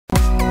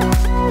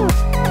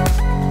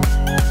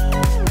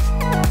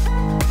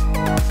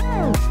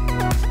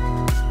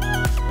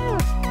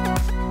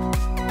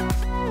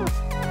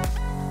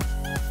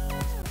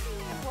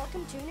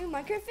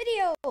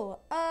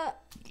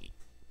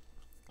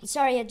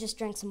Sorry, I just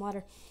drank some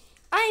water.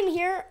 I'm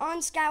here on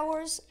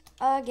Skywars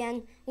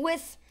again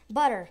with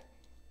Butter.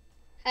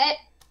 Hey.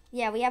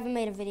 Yeah, we haven't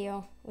made a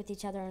video with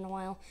each other in a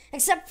while,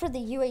 except for the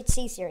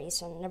UHC series,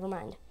 so never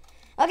mind.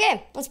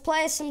 Okay, let's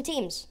play some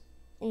teams.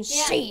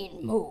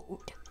 Insane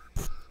mode.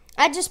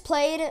 I just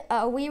played,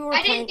 we were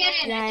I playing. didn't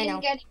get in. Yeah, I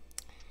didn't get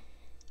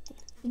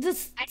in. The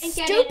I didn't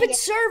get stupid in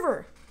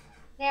server.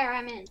 There,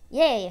 I'm in.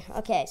 Yay.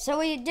 Okay, so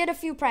we did a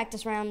few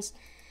practice rounds,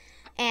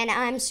 and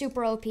I'm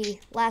super OP.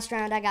 Last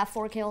round, I got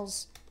 4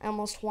 kills. I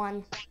almost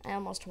won.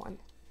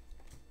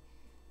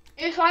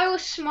 If I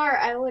was smart,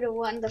 I would have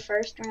won the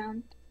first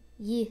round.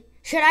 Yeah.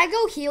 Should I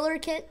go healer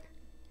kit?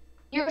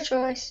 Your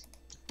choice.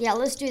 Yeah,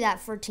 let's do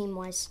that for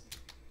team-wise.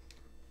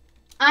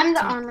 I'm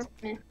the armor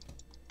man.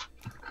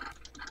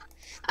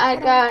 I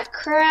got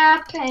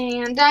crap,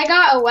 and I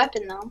got a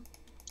weapon, though.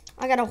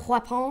 I got a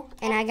weapon,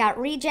 and I got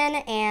regen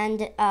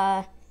and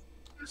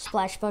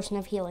splash potion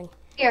of healing.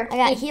 Here. I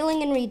got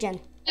healing and regen.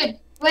 Dude,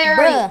 where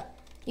are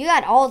you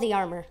got all the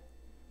armor.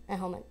 A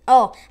helmet.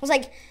 Oh, I was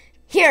like,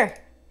 here,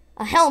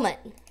 a helmet.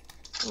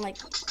 I'm like,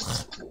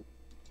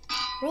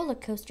 Roller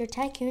Coaster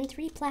Tycoon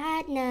 3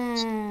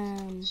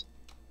 Platinum.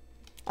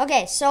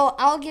 Okay, so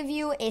I'll give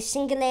you a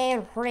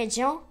singular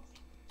region.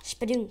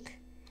 Spadunk.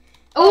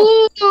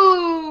 Ooh!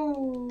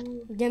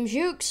 Dem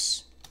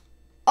jukes.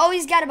 Oh,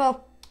 he's got a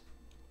bow.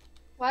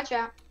 Watch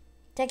out.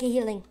 Take a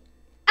healing.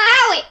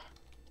 Owie!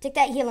 Take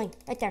that healing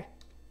right there.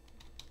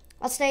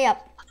 I'll stay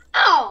up.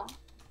 Oh!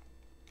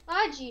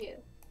 Why'd you?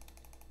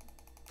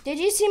 Did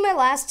you see my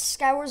last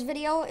Skywars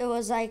video? It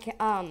was like,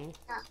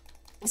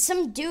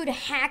 some dude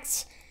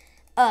hacked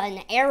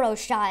an arrow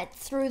shot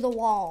through the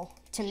wall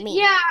to me.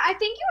 Yeah, I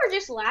think you were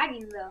just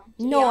lagging, though.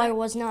 No, I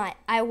was not.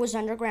 I was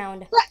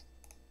underground.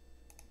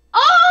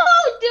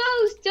 Oh,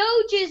 those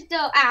doges,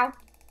 though. Ow.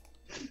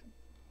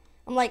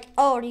 I'm like,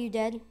 oh, are you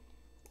dead?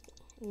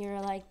 And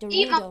you're like,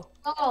 Eat my Dorito.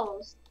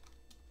 balls.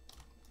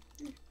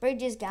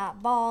 Bridges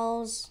got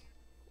balls.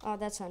 Oh,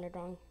 that sounded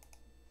wrong.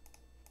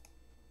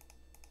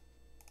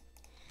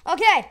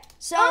 Okay,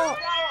 so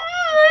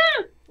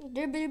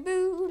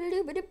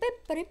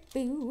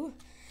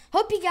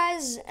hope you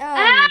guys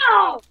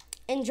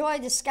enjoy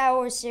the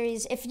Skywars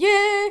series. If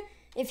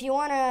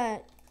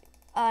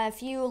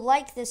you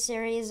like this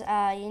series,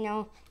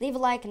 leave a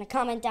like and a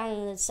comment down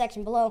in the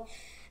section below,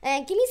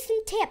 and give me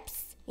some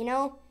tips.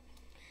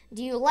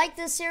 Do you like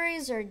this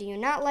series or do you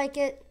not like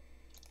it?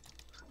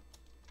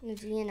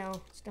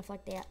 Stuff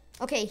like that.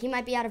 Okay, he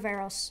might be out of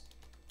arrows.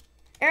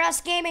 Eros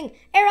Gaming.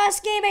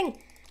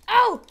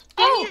 Oh!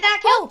 Give me that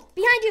kill. Oh!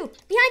 Behind you,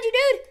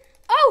 dude!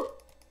 Oh!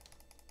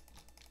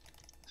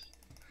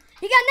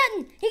 He got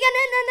nothing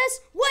on this.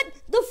 What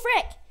the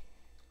frick?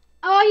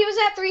 Oh, he was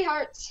at 3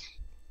 hearts.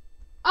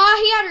 Oh,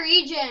 he had a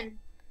regen.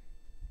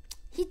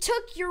 He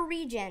took your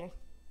regen.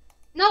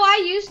 No,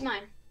 I used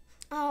mine.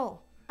 Oh,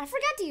 I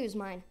forgot to use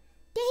mine.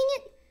 Dang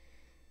it.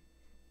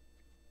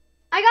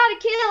 I got a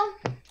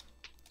kill.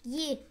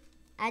 Yeah,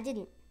 I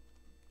didn't.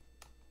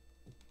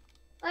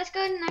 Let's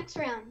go to the next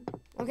round.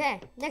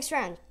 Okay, next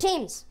round.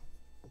 Teams.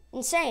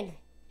 Insane.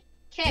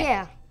 Kick.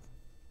 Yeah.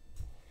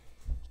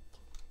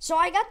 So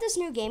I got this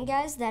new game,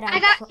 guys, that I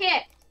got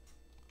kick.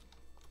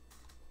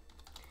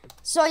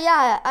 So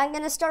yeah, I'm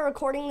gonna start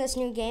recording this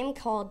new game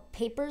called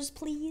Papers,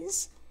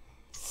 Please.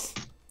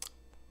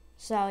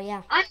 So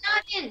yeah. I'm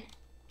not in.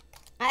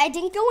 I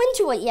didn't go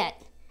into it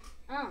yet.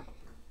 Oh,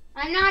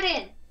 I'm not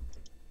in.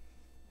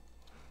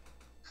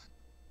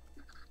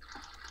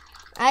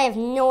 I have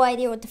no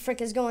idea what the frick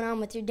is going on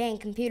with your dang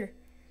computer.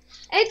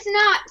 It's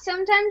not.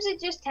 Sometimes it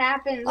just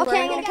happens.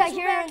 Okay, I'm gonna cut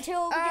here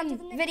until we get to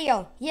the next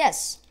video.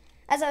 Yes,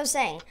 as I was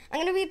saying, I'm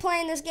gonna be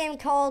playing this game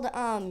called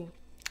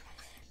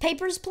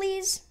Papers,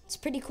 Please. It's a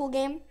pretty cool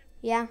game.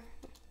 Yeah,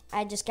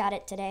 I just got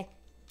it today.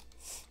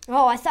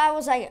 Oh, I thought it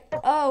was like,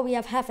 oh, we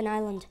have half an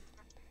island.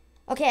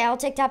 Okay, I'll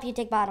take top, you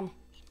take bottom.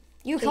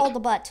 You hold the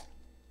butt.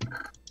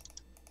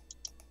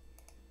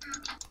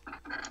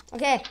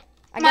 Okay.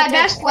 My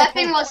best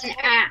weapon was an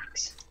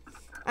axe.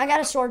 I got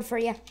a sword for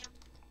you.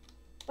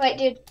 Wait,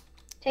 dude.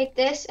 Take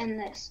this and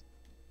this.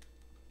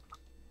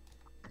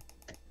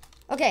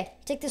 Okay,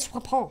 take this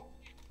weapon.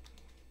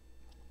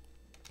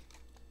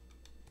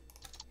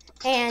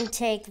 And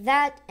take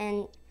that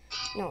and...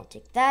 No,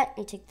 take that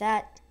and take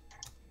that.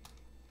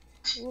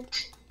 Oop,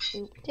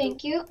 oop,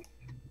 thank you.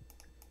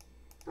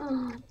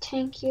 Oh,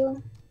 thank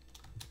you.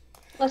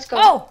 Let's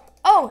go.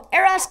 Oh,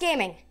 Eros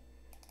Gaming.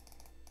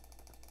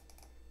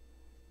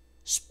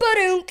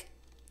 Spadunk.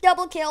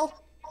 Double kill.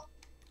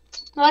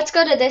 Let's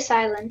go to this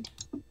island.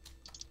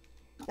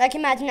 I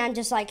can imagine I'm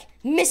just like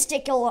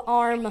mystical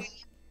arm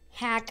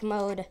hack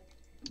mode.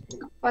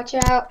 Watch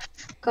out.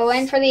 Go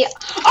in for the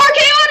RKO out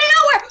of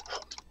nowhere!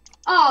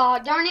 Oh,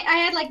 darn it. I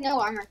had like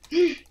no armor.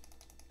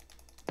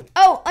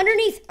 Oh,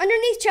 underneath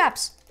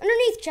chops.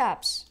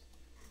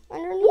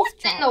 What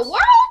in the world?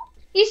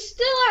 He's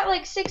still at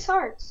like 6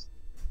 hearts.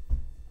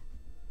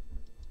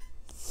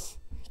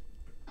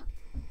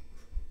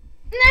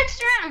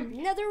 Next round.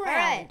 Another round. All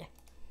right.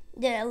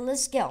 Yeah,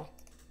 let's go.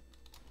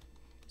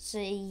 So,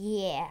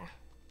 yeah.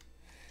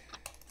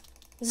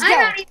 Let's I'm go.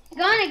 not even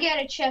gonna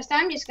get a chest.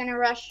 I'm just gonna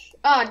rush.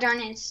 Oh darn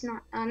it! It's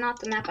not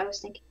the map I was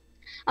thinking.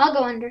 I'll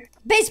go under.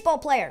 Baseball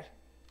player.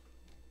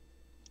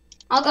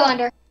 I'll go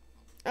under.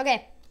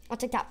 Okay, I'll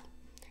take top.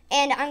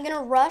 And I'm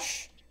gonna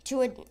rush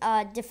to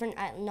a different.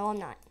 No, I'm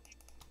not.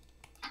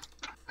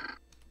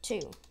 2.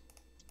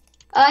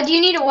 Do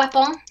you need a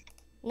weapon?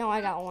 No,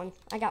 I got one.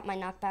 I got my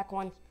knockback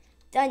one.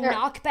 The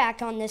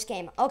knockback on this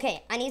game.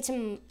 Okay, I need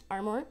some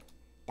armor.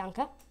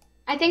 Danke.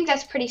 I think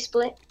that's pretty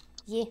split.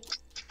 Yeah.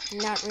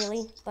 Not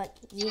really, but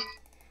yeah.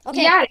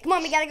 Okay, Yeah. come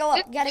on, we gotta go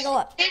up. We gotta go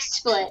up. It's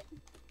split.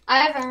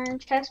 I have iron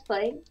chest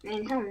plate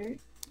and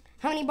helmet.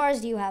 How many bars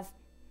do you have?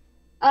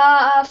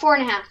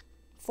 4.5.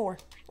 4.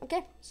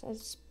 Okay, so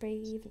it's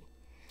pretty even.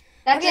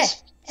 That's Okay.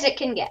 as as it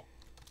can get.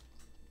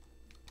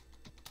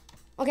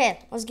 Okay,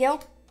 let's go.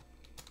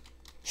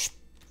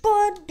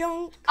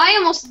 Spudunk. I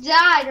almost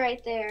died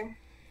right there.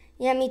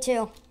 Yeah, me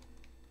too.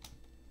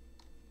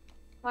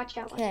 Watch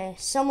out. Okay,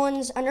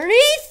 someone's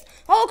underneath.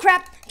 Oh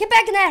crap! Get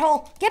back in that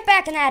hole. Get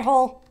back in that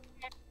hole.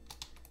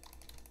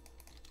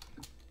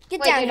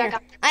 Get Wait, down dude, here.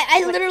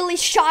 I literally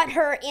shot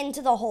her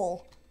into the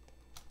hole.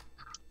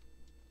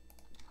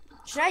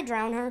 Should I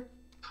drown her?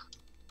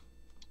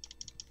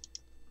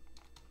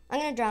 I'm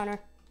gonna drown her.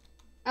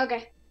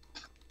 Okay.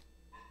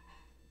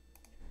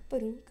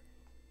 Ba-dunk.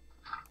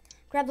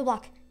 Grab the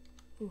block.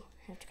 Ooh,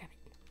 I have to grab it.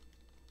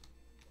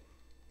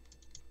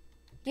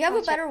 Do you have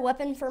a better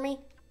weapon for me?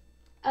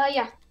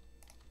 Yeah.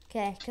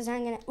 Okay, because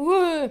I'm gonna.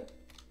 Ooh!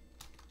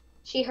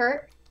 She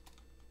hurt.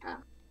 Oh.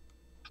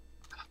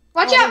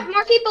 Watch out!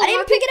 More people! I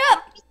didn't pick it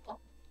up!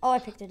 Oh, I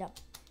picked it up.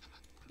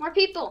 More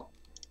people.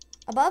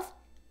 Above?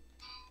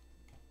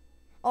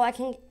 Oh, I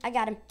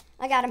got him.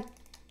 I got him.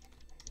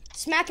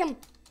 Smack him.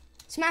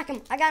 Smack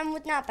him. I got him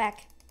with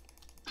knockback.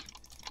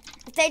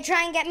 If they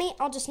try and get me,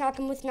 I'll just knock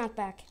him with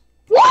knockback.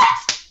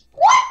 What?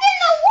 What in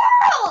the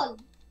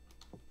world?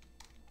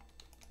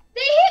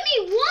 They hit me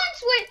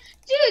once with...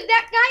 Dude,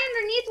 that guy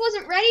underneath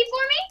wasn't ready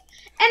for me.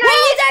 And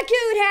Whoa, that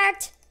dude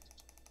hacked!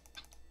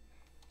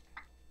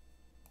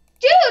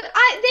 Dude,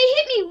 they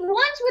hit me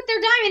once with their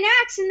diamond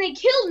axe and they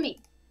killed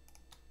me.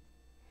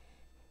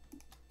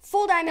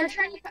 Full diamond.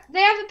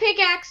 They have a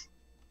pickaxe.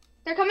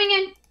 They're coming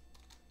in.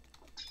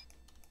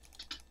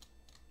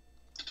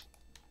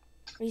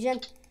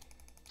 Regen.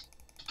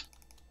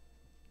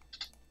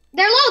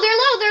 They're low.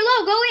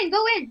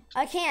 Go in.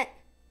 I can't.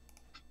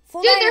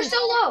 Full Dude, diamond. they're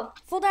so low.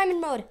 Full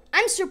diamond mode.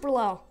 I'm super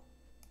low.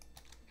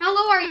 How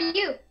low are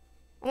you?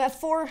 I'm at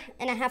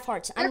 4.5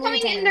 hearts. They're I'm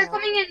coming in. They're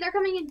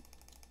coming in.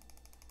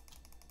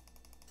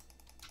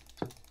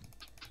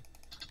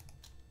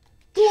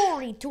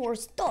 Glory to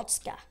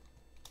Orstotska.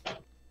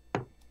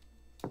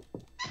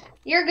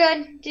 You're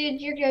good, dude.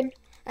 You're good.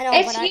 I know,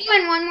 It's but you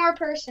and one more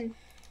person.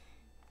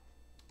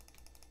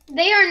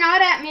 They are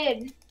not at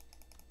mid.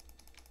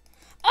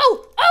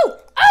 Oh!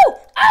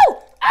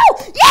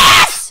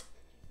 Yes!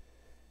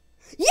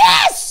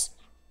 Yes!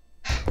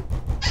 Woo!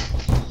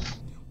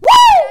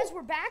 Guys,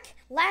 we're back.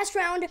 Last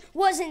round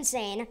was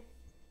insane.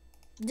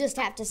 Just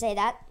have to say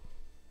that.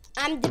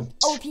 I'm the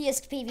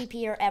OPIEST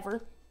PVPER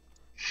ever.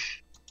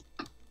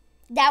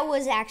 That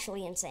was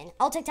actually insane.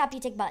 I'll take top, you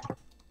take butt.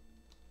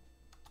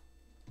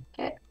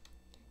 Okay.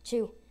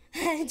 2.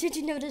 Did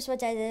you notice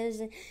what I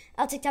did?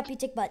 I'll take top, you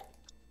take butt.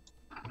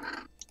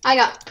 I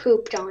got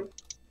pooped on.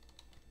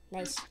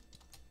 Nice.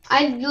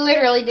 I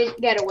literally didn't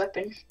get a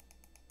weapon.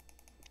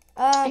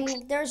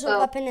 There's a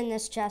weapon in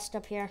this chest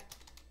up here.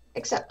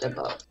 Except a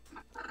bow.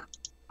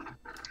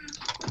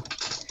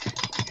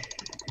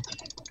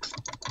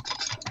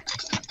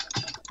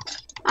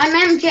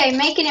 I'm MJ,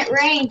 making it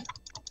rain.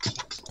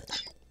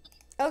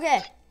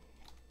 Okay.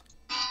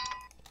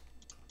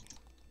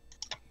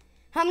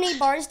 How many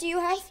bars do you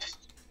have?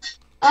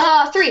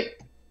 3.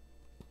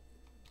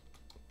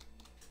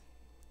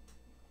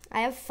 I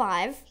have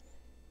 5.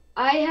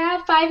 I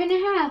have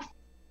 5.5.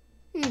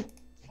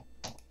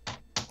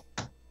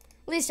 At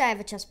least I have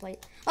a chest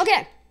plate.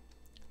 Okay.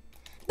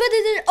 But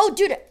oh,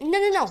 dude,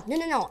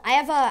 no. I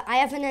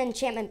have an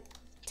enchantment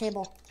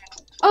table.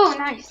 Oh,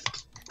 nice.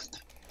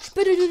 I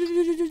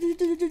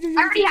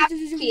already have a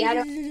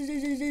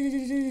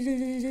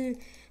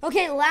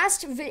Okay,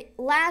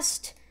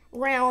 last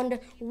round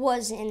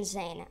was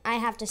insane. I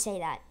have to say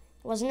that,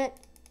 wasn't it?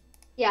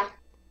 Yeah.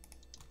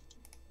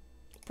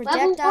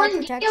 Projectile level 1.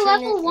 protection. Get a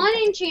level 1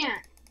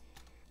 enchant.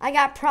 I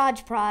got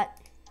prot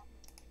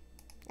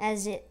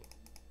as it.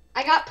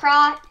 I got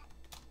prot.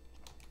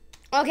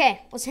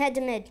 Okay, let's head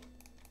to mid.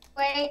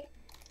 Wait.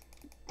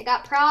 I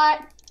got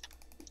prot.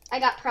 I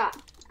got prot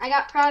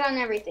on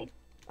everything.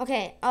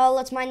 Okay,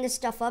 let's mine this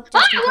stuff up. Oh,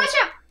 Just in watch case.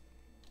 out!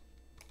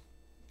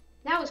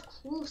 That was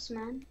close,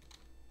 man.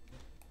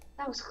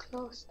 That was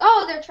close.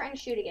 Oh, they're trying to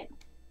shoot again.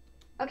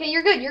 Okay,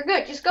 you're good.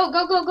 Just go.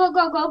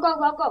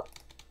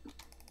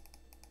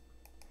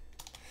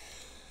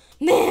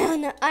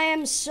 Man, I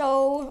am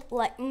so,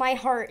 like, my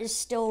heart is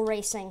still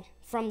racing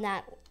from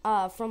that,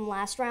 from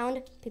last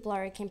round. People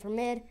already came from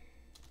mid.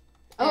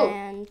 Oh.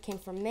 And came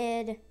from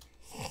mid.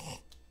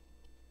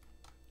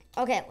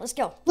 Okay, let's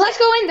go. Let's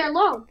go in. They're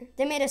low.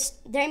 They made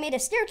a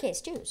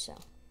staircase too, so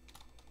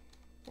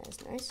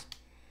that's nice.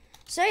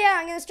 So yeah,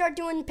 I'm gonna start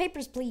doing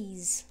papers,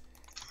 please.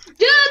 Dude,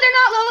 they're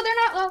not low. They're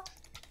not low.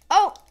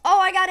 Oh,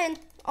 I got in.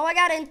 Oh, I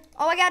got in.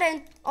 Oh, I got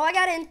in. Oh, I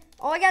got in.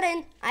 Oh, I got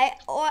in.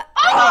 Oh,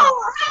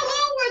 how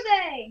low were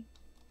they?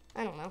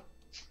 I don't know.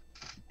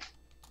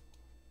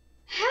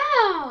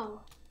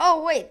 How?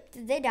 Oh wait,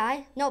 did they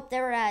die? Nope, they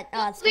were at 3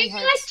 They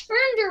hearts. like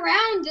turned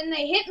around and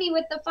they hit me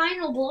with the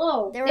final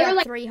blow. They were at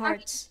like 3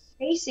 hearts.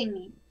 facing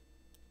me.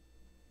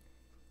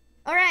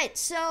 All right,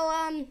 so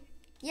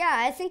yeah,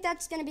 I think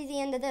that's gonna be the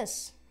end of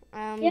this.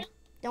 Yeah.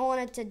 Don't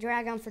want it to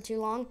drag on for too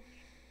long,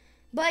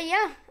 but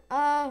yeah.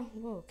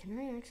 Whoa, can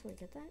I actually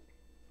get that?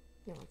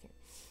 No, I can't.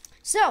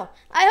 So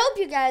I hope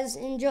you guys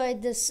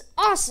enjoyed this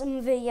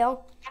awesome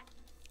video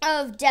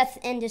of death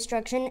and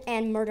destruction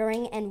and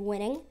murdering and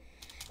winning.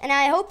 And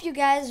I hope you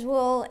guys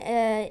will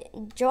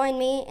join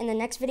me in the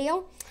next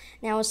video.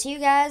 Now, we'll see you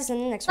guys in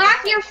the next one.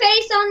 Slap your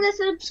face on the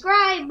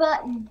subscribe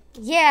button.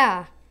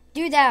 Yeah,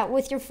 do that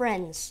with your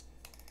friends.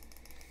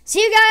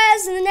 See you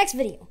guys in the next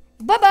video.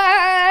 Bye-bye.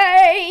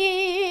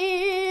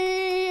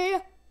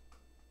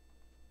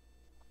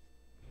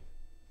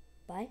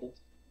 Bye.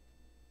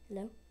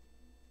 Hello?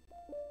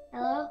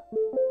 Hello?